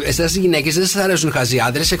 Ρε, εσάς οι γυναίκες δεν σας αρέσουν χαζοί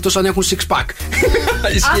άντρες εκτός αν έχουν six pack.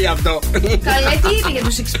 Ισχύει αυτό. Καλέ, τι είπε για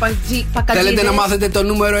τους six pack? Θέλετε να μάθετε το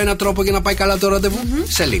νούμερο 1 τρόπο για να πάει καλά το ραντεβού?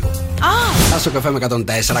 Σε λίγο. Άσο καφέ με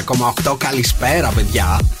 104,8. Καλησπέρα,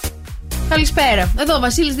 παιδιά. Καλησπέρα. Εδώ ο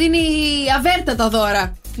Βασίλης δίνει αβέρτατα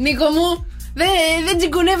δώρα. Νίκο μου, δεν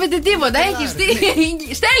τσιγκουνεύεται τίποτα. Έχει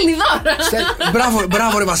στέλνει δώρα.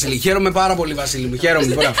 Μπράβο, ρε Βασίλη. Χαίρομαι πάρα πολύ, Βασίλη μου.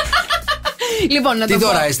 Χαίρομαι. Λοιπόν, τι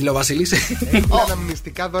δώρα έστειλε ο Βασίλης?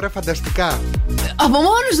 Αναμνηστικά δώρα, φανταστικά. Από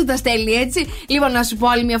μόνος του τα στέλνει, έτσι. Λοιπόν, να σου πω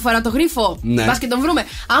άλλη μια φορά το γρίφο. Μπας και τον βρούμε.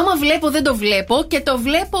 Άμα βλέπω, δεν το βλέπω, και το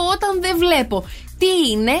βλέπω όταν δεν βλέπω. Τι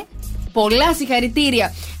είναι? Πολλά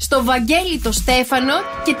συγχαρητήρια στο Βαγγέλη το Στέφανο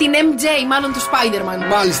και την MJ, μάλλον του Spider-Man.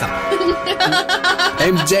 Μάλιστα.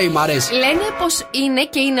 MJ, μ' αρέσει. Λένε πως είναι,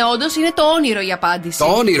 και είναι όντως, είναι το όνειρο η απάντηση. Το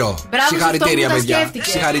όνειρο. Συγχαρητήρια, παιδιά.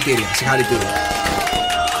 Συγχαρητήρια.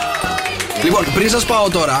 Λοιπόν, πριν σας πάω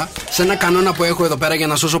τώρα σε ένα κανόνα που έχω εδώ πέρα για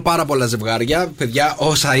να σώσω πάρα πολλά ζευγάρια. Παιδιά,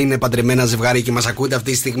 όσα είναι παντρεμένα ζευγάρια και μας ακούτε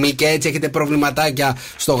αυτή τη στιγμή και έτσι έχετε προβληματάκια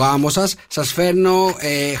στο γάμο σας, σας φέρνω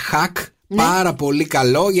hack. Πάρα πολύ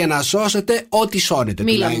καλό για να σώσετε ό,τι σώνετε.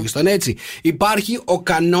 Τουλάχιστον έτσι. Υπάρχει ο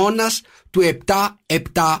κανόνας του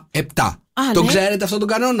 7-7-7. Τον ξέρετε αυτόν τον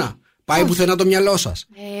κανόνα? Πάει πουθενά το μυαλό σας?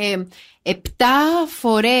 7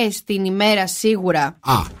 φορές την ημέρα σίγουρα.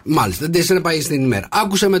 Μάλιστα, δεν να πάει στην ημέρα.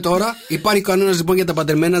 Άκουσε με τώρα. Υπάρχει κανόνας λοιπόν για τα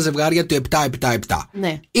παντρεμένα ζευγάρια του 7-7-7.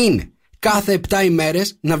 Ναι. Είναι κάθε 7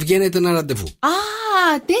 ημέρες να βγαίνετε ένα ραντεβού.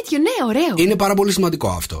 Τέτοιο, ναι, ωραίο. Είναι πάρα πολύ σημαντικό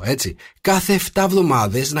αυτό, έτσι. Κάθε 7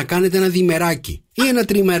 εβδομάδες να κάνετε ένα διημεράκι ή ένα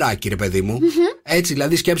τριημεράκι, ρε παιδί μου. Έτσι,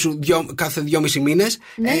 δηλαδή σκέψου κάθε 2,5 μήνες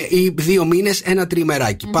ή 2 μήνες ένα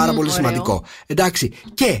τριημεράκι. Πάρα πολύ σημαντικό. Εντάξει.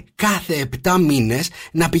 Και κάθε 7 μήνες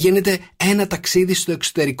να πηγαίνετε ένα ταξίδι στο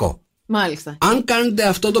εξωτερικό. Μάλιστα. Αν κάνετε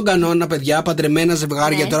αυτό τον κανόνα, παιδιά, παντρεμένα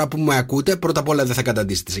ζευγάρια, τώρα που με ακούτε, πρώτα απ' όλα δεν θα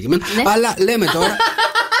καταντήσετε σε κείμενα. Αλλά λέμε τώρα.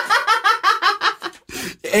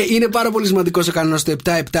 Είναι πάρα πολύ σημαντικό ο κανόνας το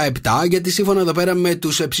 7-7-7, γιατί σύμφωνα εδώ πέρα με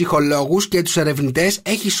τους ψυχολόγους και τους ερευνητές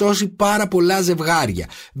έχει σώσει πάρα πολλά ζευγάρια.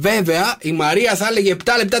 Βέβαια, η Μαρία θα έλεγε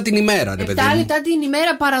 7 λεπτά την ημέρα. 7 λεπτά την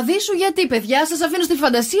ημέρα παραδείσου, γιατί παιδιά, σας αφήνω στη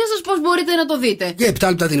φαντασία σας πώς μπορείτε να το δείτε. Για 7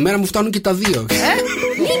 λεπτά την ημέρα μου φτάνουν και τα 2.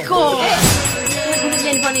 Νίκο!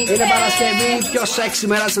 Είναι Παρασκευή, πιο σεξι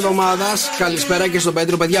μέρα της εβδομάδας. Καλησπέρα και στον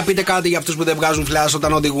Πέτρο. Παιδιά, πείτε κάτι για αυτούς που δεν βγάζουν φλιάς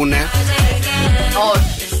όταν οδηγούνε.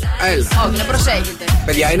 Όχι. Έλα. Όχι, να προσέχετε.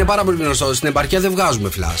 Παιδιά, είναι πάρα πολύ γνωστό. Στην επαρχία δεν βγάζουμε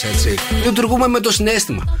φλάς, έτσι. Λειτουργούμε με το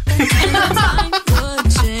συναίσθημα.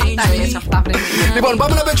 Λοιπόν,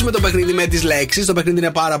 πάμε να παίξουμε το παιχνίδι με τις λέξεις. Το παιχνίδι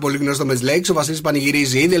είναι πάρα πολύ γνωστό με τις λέξεις. Ο Βασίλης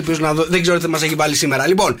πανηγυρίζει ήδη. Ελπίζω να δω. Δεν ξέρω τι μας έχει βάλει σήμερα.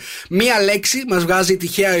 Λοιπόν, μία λέξη μας βγάζει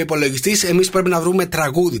τυχαία ο υπολογιστής. Εμείς πρέπει να βρούμε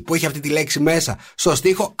τραγούδι που έχει αυτή τη λέξη μέσα στο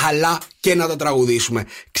στίχο, αλλά και να το τραγουδήσουμε.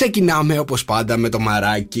 Ξεκινάμε όπως πάντα με το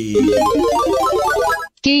μαράκι.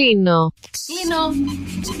 Κλείνω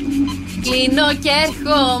και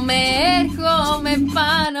έρχομαι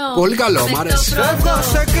πάνω. Πολύ καλό, μ' αρέσει.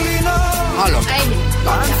 Άλλο.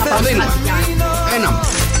 Θα δίνουμε.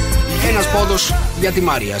 Ένας πόντος για τη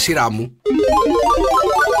Μαρία, σειρά μου.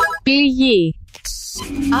 Πληγή.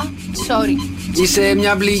 Sorry. Είσαι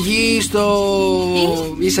μια πληγή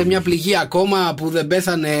Είσαι μια πληγή ακόμα που δεν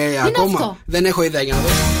πέθανε ακόμα. Αυτό? Δεν έχω ιδέα, για να δω.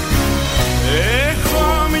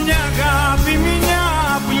 Έχω μια αγάπη,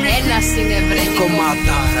 μια πληγή. Ένας είναι βρε.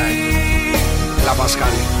 Κομματάρα.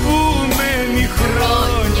 Λαπασκάλι. Που μένει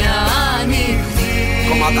χρόνια ανοιχτή.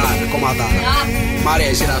 Κομματάρα. Μαρία,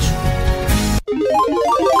 η σειρά σου.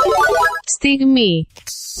 Στιγμή.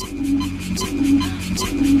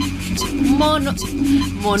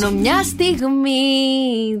 Μόνο μια στιγμή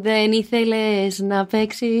δεν ήθελες να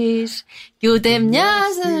παίξεις κι ούτε μια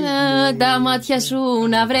τα μάτια σου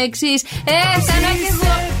να βρέξεις. Έφτανα κι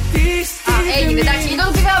εγώ. Έγινε, εντάξει, λίγο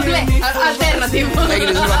το πήγα μπλε. Alternative.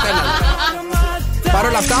 Έγινε λίγο alternative. Παρ'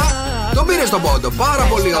 όλα αυτά, τον πήρε στον πόντο. Πάρα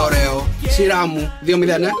πολύ ωραίο. Σειρά μου.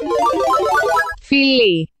 2-0,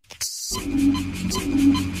 Φιλί.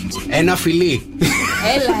 Ένα φιλί.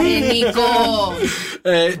 Έλα ρε Νίκο.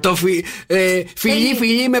 Το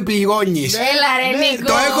φιλί με πληγώνεις. Έλα ρε Νίκο.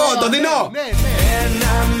 Το έχω, το δίνω.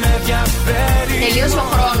 Τελείωσε ο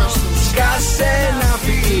χρόνος.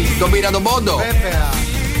 Τον πήρα τον πόντο.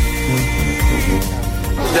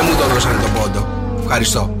 Δεν μου το δώσανε τον πόντο.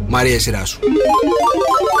 Ευχαριστώ. Μαρία, η σειρά σου.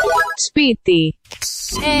 Σπίτι.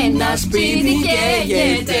 Ένα σπίτι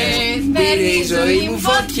καίγεται, παίρνει η ζωή μου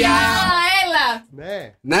φωτιά. Έλα.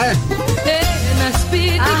 Ναι. Ένα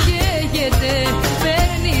σπίτι καίγεται,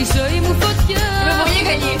 παίρνει η ζωή μου φωτιά. Είμαι πολύ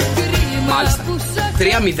καλή. Μάλιστα.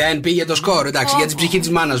 3-0 πήγε το σκορ. Εντάξει, για την ψυχή της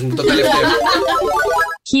μάνας μου το τελευταίο.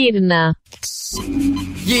 Γύρνα.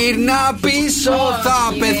 Γύρνα πίσω,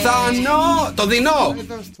 θα πεθάνω. Το δίνω.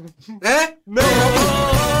 Ναι.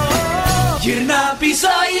 Γυρνά πίσω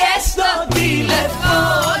στο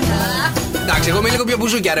τηλεφώνα. Εντάξει, εγώ είμαι λίγο πιο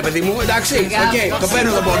μπουζούκια, ρε παιδί μου. Εντάξει, οκ, το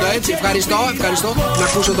παίρνω το πόντο, έτσι. Ευχαριστώ. Να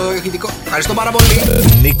ακούσω το ηχητικό. Ευχαριστώ πάρα πολύ.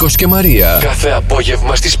 Νίκος και Μαρία. Κάθε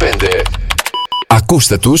απόγευμα στις 5.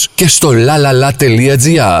 Ακούστε τους και στο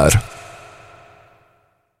lalala.gr.